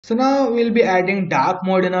So now we'll be adding dark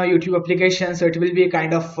mode in our YouTube application, so it will be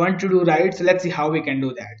kind of fun to do, right? So let's see how we can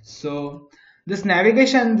do that. So this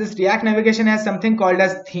navigation, this React navigation has something called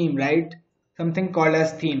as theme, right? Something called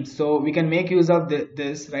as theme. So we can make use of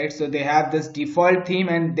this, right? So they have this default theme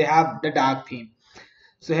and they have the dark theme.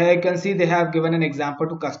 So here you can see they have given an example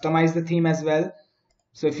to customize the theme as well.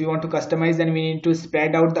 So if you want to customize, then we need to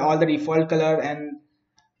spread out all the default color and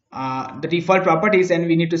the default properties, and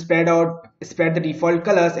we need to spread the default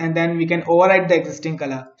colors, and then we can override the existing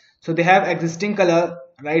color. So they have existing color,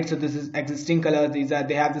 right? So this is existing color. These are,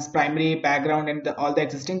 they have this primary background and all the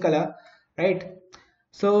existing color, right?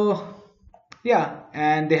 So yeah,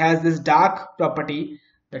 and they has this dark property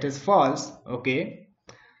that is false. Okay,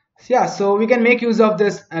 yeah, so we can make use of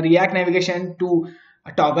this React navigation to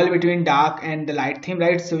toggle between dark and the light theme,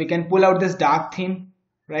 right? So we can pull out this dark theme,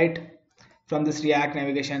 right, from this React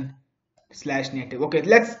navigation slash native. Okay,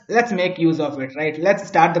 let's make use of it, right? Let's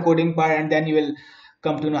start the coding part and then you will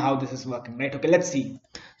come to know how this is working, right? Okay, let's see.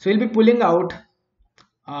 So we'll be pulling out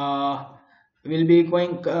uh, we'll be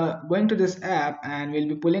going to this app, and we'll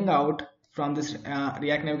be pulling out from this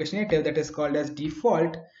React navigation native that is called as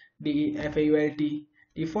default, default,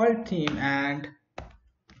 default theme and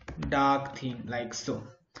dark theme, like so.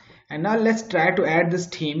 And now let's try to add this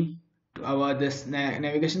theme to our this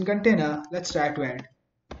navigation container. Let's try to add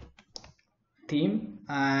theme,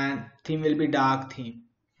 and theme will be dark theme,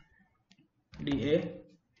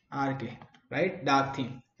 DARK, right? Dark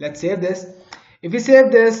theme. Let's save this. If we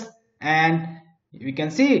save this, and we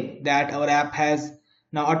can see that our app has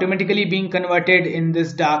now automatically being converted in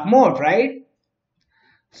this dark mode, right?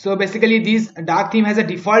 So basically this dark theme has a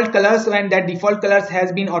default color, so and that default colors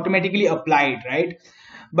has been automatically applied, right?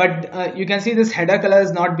 But you can see this header color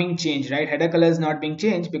is not being changed, right? Header color is not being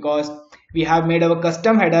changed because we have made our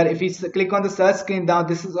custom header. If we click on the search screen now,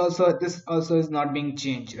 this also is not being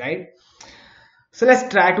changed, right? So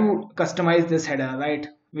let's try to customize this header, right?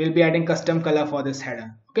 We'll be adding custom color for this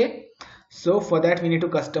header. Okay, so for that we need to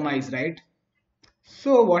customize, right?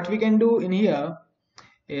 So what we can do in here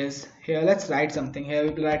is, here let's write something. Here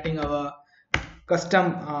we'll be writing our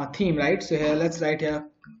custom theme, right? So here let's write here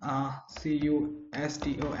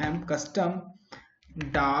custom custom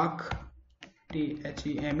dark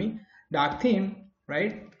theme, dark theme,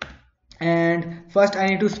 right? And first I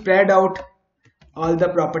need to spread out all the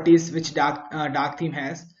properties which dark theme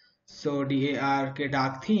has. So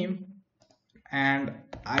dark theme, and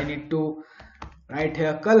I need to write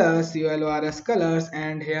here colors, colors colors,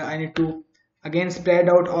 and here I need to again spread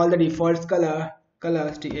out all the default colors,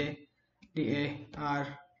 dar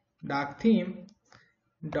dark theme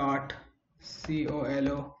dot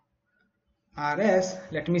colors.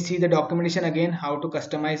 Let me see the documentation again, how to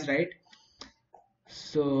customize, right?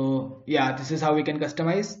 So yeah, this is how we can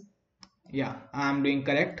customize. Yeah, I'm doing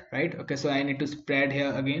correct, right? Okay, so I need to spread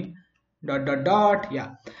here again dot dot dot.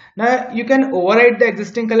 Yeah, now you can override the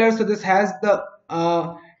existing colors. So this has the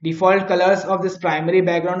default colors of this primary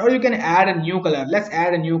background, or you can add a new color. Let's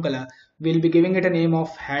add a new color. We'll be giving it a name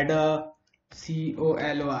of header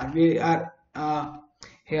color. We are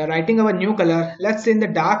here writing our new color. Let's say in the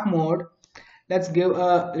dark mode, let's give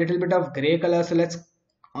a little bit of gray color. So let's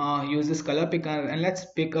use this color picker and let's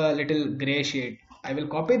pick a little gray shade. I will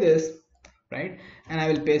copy this, right, and I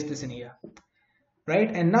will paste this in here,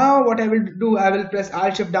 right? And now what I will do, I will press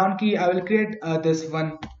Alt Shift down key. I will create this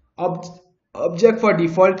one object for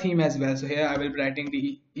default theme as well. So here I will be writing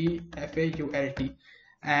the default,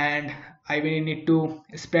 and I will need to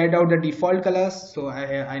spread out the default colors. So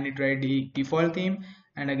I need to write the default theme,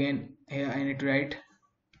 and again here I need to write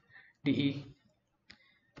def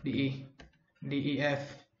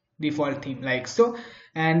default theme, like so.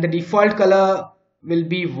 And the default color will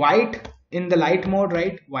be white in the light mode,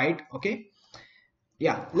 right? White. Okay,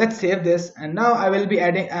 yeah, let's save this. And now I will be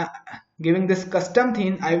adding giving this custom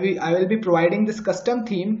theme. I will be providing this custom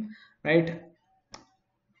theme right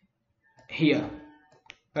here,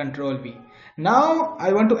 Control V. Now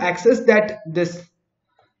I want to access that this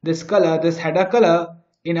color, this header color,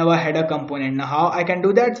 in our header component. Now how I can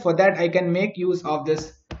do that? For that I can make use of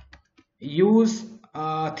this use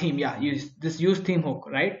theme. Yeah, use theme hook,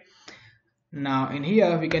 right? Now in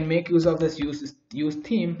here we can make use of this use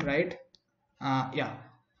theme, right? Yeah,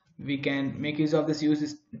 we can make use of this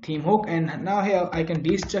use theme hook, and now here I can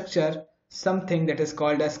destructure something that is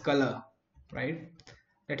called as color, right?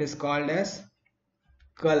 That is called as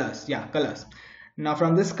colors. Yeah, colors. Now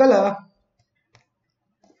from this color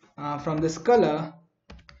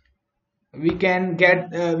we can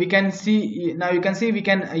get we can see, now you can see we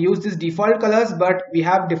can use this default colors, but we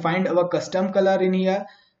have defined our custom color in here.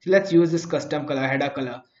 So let's use this custom color, header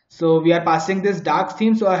color. So we are passing this dark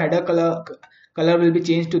theme, so our header color will be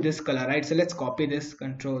changed to this color, right? So let's copy this,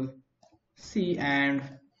 Control C, and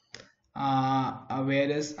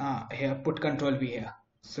where is here, put Control V here.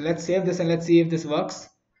 So let's save this and let's see if this works.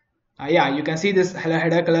 Yeah, you can see this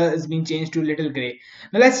header color is being changed to little gray.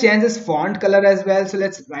 Now let's change this font color as well. So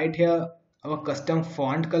let's write here our custom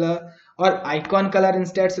font color or icon color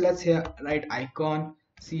instead. So let's here write icon,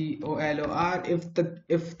 COLOR. If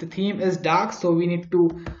the theme is dark, so we need to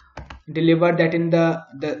deliver that in the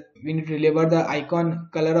we need to deliver the icon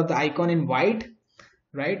color of the icon in white,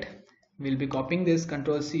 right? We'll be copying this,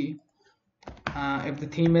 Control C. If the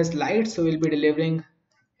theme is light, so we'll be delivering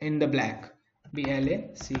in the black,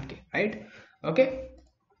 BLACK, right? Okay.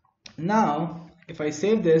 Now if I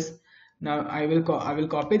save this, now I will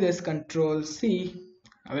copy this, Control C.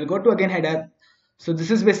 I will go to again header. So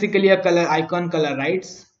this is basically a color, icon color, right?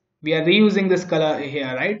 We are reusing this color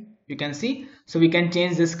here, right? You can see. So we can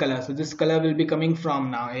change this color. So this color will be coming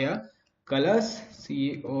from now here, colors,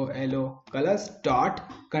 COLO colors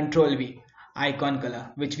dot Control V, icon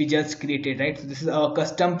color, which we just created, right? So this is our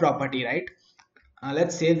custom property, right?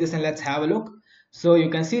 Let's save this and let's have a look. So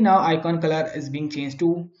you can see now icon color is being changed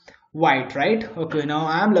to white, right? Okay, now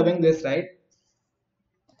I am loving this, right?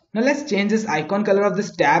 Now let's change this icon color of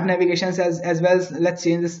this tab navigations as well. Let's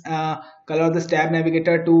change this color of this tab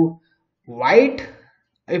navigator to white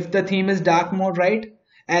if the theme is dark mode, right?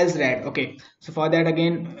 As red. Okay, so for that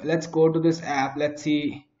again, let's go to this app. Let's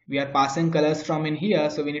see, we are passing colors from in here,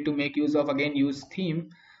 so we need to make use of again use theme,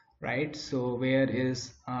 right? So where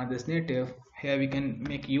is this native? Here we can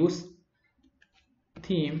make use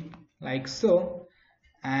theme like so,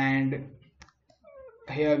 and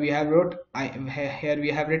here we have here we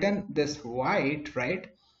have written this white, right?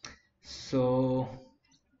 So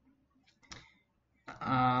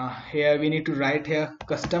here we need to write here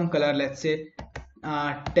custom color, let's say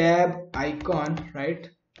tab icon, right?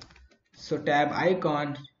 So tab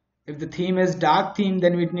icon, if the theme is dark theme,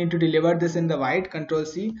 then we need to deliver this in the white, Control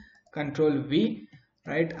C, Control V,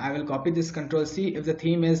 right? I will copy this, Control C. If the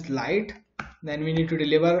theme is light, then we need to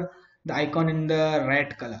deliver the icon in the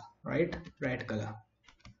red color, right? Red color.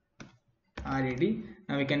 Ready.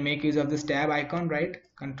 Now we can make use of this tab icon, right?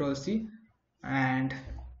 Control C. And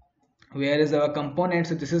where is our component?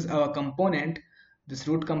 So this is our component, this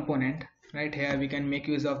root component, right? Here we can make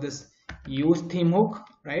use of this use theme hook,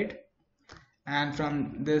 right? And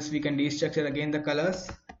from this we can destructure again the colors,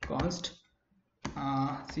 const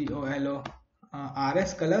COLO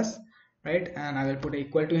RS colors, right? And I will put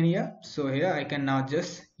equal to in here. So here I can now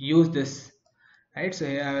just use this, right? So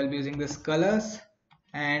here I will be using this colors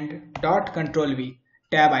and dot Control V,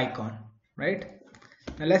 tab icon, right?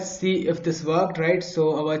 Now let's see if this worked, right?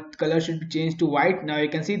 So our color should be changed to white. Now you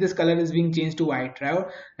can see this color is being changed to white, right?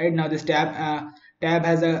 Right now this tab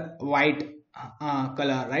has a white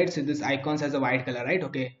color, right? So this icons has a white color, right?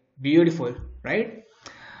 Okay, beautiful, right?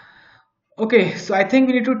 Okay, so I think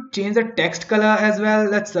we need to change the text color as well.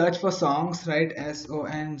 Let's search for songs, right?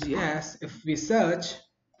 SONGS. If we search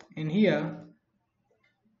in here,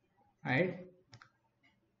 right?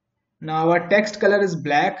 Now our text color is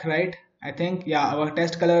black, right? I think, yeah, our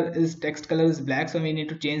text color is black, so we need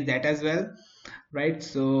to change that as well, right?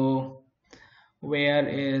 So where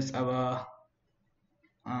is our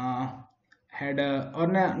header, or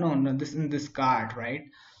no, this in this card, right?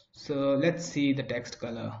 So let's see the text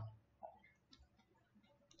color.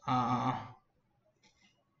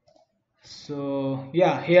 So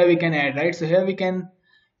yeah, here we can add, right? So here we can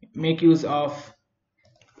make use of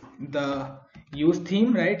the use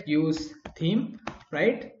theme, right? Use theme,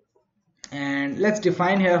 right? And let's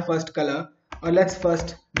define here first color, or let's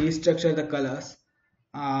first destructure the colors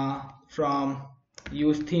from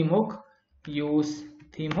use theme hook,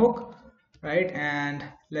 right? And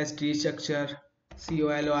let's destructure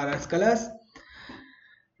COLORS colors.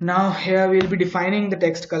 Now here we'll be defining the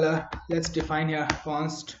text color. Let's define here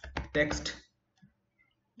const text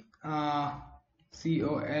COLOR,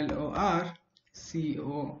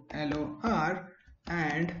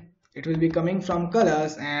 and it will be coming from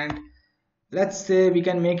colors, and let's say we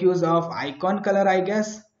can make use of icon color, I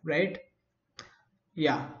guess, right?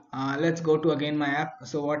 Yeah, let's go to again my app.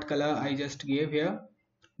 So what color I just gave here,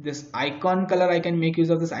 this icon color, I can make use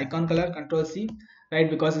of this icon color, Control C, right?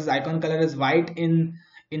 Because this icon color is white in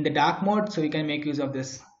the dark mode, so we can make use of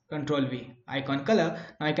this, Control V, icon color.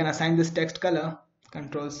 Now I can assign this text color,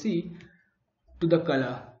 Control C, to the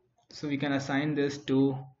color. So we can assign this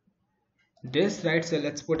to this, right? So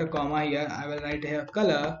let's put a comma here. I will write here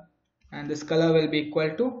color, and this color will be equal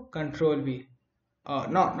to Control V.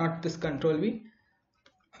 No, not this Control V.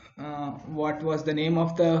 What was the name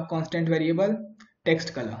of the constant variable?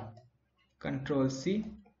 text color. Control C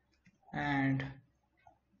and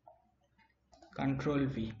Control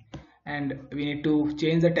V, and we need to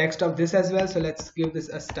change the text of this as well. So let's give this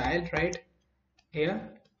a style right here,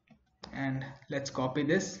 and let's copy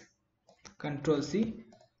this. Control C,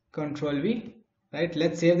 Control V, right?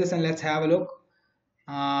 Let's save this and let's have a look.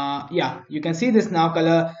 Yeah, you can see this now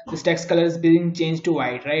color, this text color is being changed to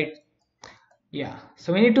white, right? Yeah,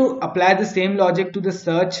 so we need to apply the same logic to the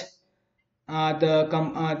search,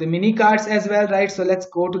 the mini cards as well, right? So let's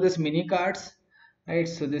go to this mini cards, right?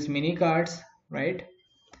 So this mini cards, right?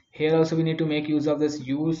 Here also we need to make use of this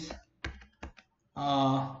use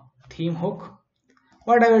theme hook.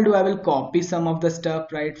 What I will do, I will copy some of the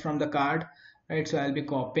stuff right from the card, right? So I'll be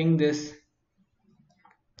copying this.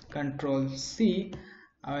 Control C,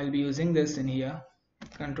 I will be using this in here.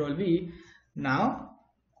 Control V. Now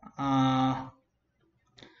I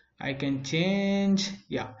can change,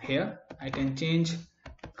 yeah, here I can change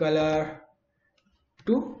color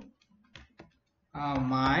to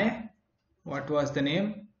my, what was the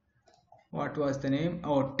name,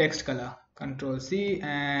 oh, text color. Control C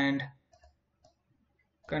and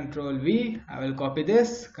Control V. I will copy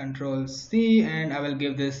this. Control C and I will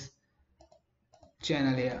give this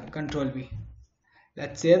channel here. Control V.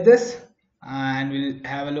 Let's save this and we'll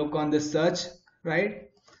have a look on this search, right?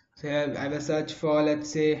 So here I will search for,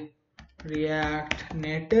 let's say, React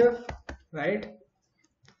Native, right?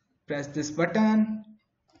 Press this button.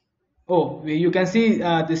 Oh, you can see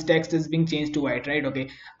this text is being changed to white, right? Okay,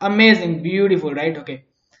 amazing, beautiful, right? Okay,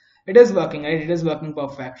 it is working, right? It is working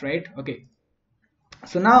perfect, right? Okay,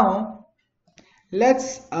 so now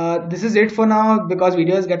let's this is it for now because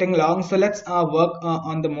video is getting long. So let's work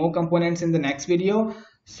on the more components in the next video.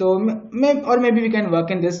 So maybe we can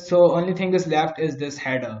work in this. So only thing is left is this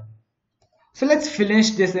header. So let's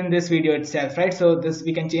finish this in this video itself, right? So this,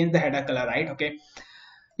 we can change the header color, right? Okay,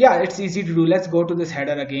 yeah, it's easy to do. Let's go to this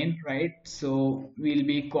header again, right? So we'll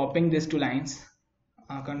be copying these two lines.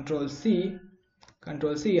 Control C,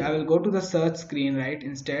 Control C. I will go to the search screen, right?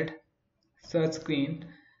 Instead, search screen.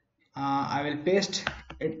 I will paste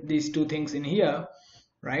these two things in here,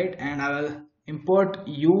 right? And I will import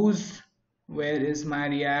use. Where is my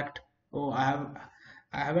React? Oh, I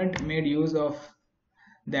haven't made use of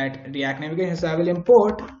that React navigation, so I will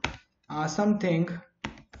import something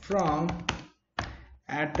from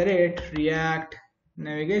 @React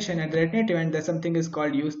navigation @native, and there's something is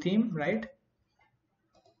called use theme, right?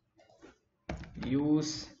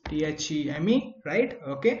 Use theme, right?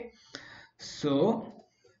 Okay, so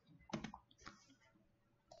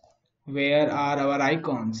where are our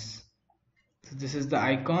icons? So this is the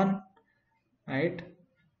icon, right?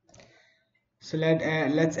 So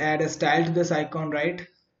let's add a style to this icon, right?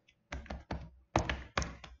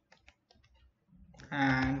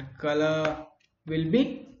 And color will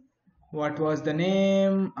be, what was the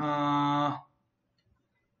name,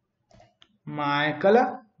 my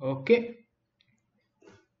color. Okay,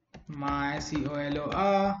 my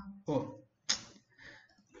color, oh,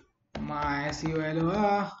 my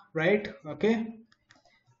color, right? Okay,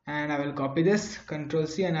 and I will copy this. Control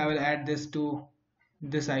C, and I will add this to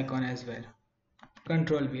this icon as well.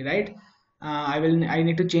 Control V, right? I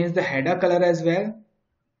need to change the header color as well,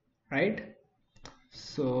 right?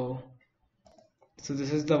 So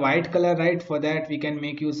this is the white color, right? For that we can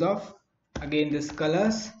make use of again this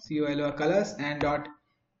colors, colors and dot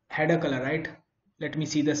header color, right? Let me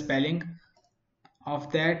see the spelling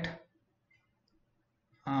of that.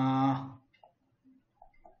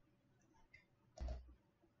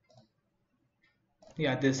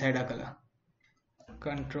 Yeah, this header color.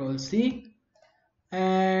 Control C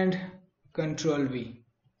and Control V.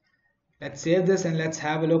 Let's save this and let's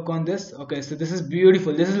have a look on this. Okay, so this is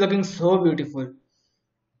beautiful. This is looking so beautiful.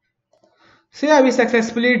 So yeah, we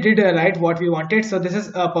successfully did right what we wanted. So this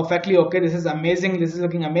is perfectly okay. This is amazing. This is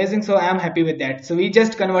looking amazing. So I am happy with that. So we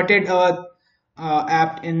just converted our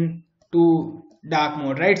app into dark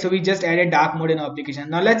mode, right? So we just added dark mode in our application.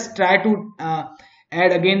 Now let's try to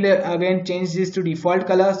add again change this to default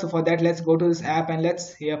color. So for that, let's go to this app and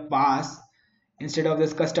let's here pass, instead of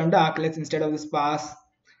this custom dark, let's instead of this pass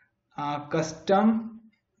custom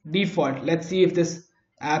default. Let's see if this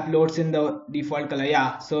app loads in the default color.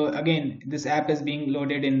 Yeah, so again this app is being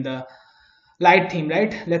loaded in the light theme,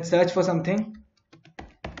 right? Let's search for something.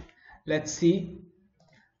 Let's see.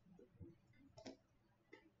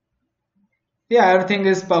 Yeah, everything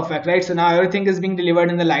is perfect, right? So now everything is being delivered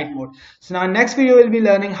in the light mode. So now next video we'll be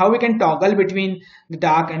learning how we can toggle between the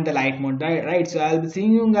dark and the light mode, right? So I'll be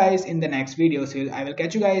seeing you guys in the next video. So I will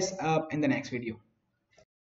catch you guys up in the next video.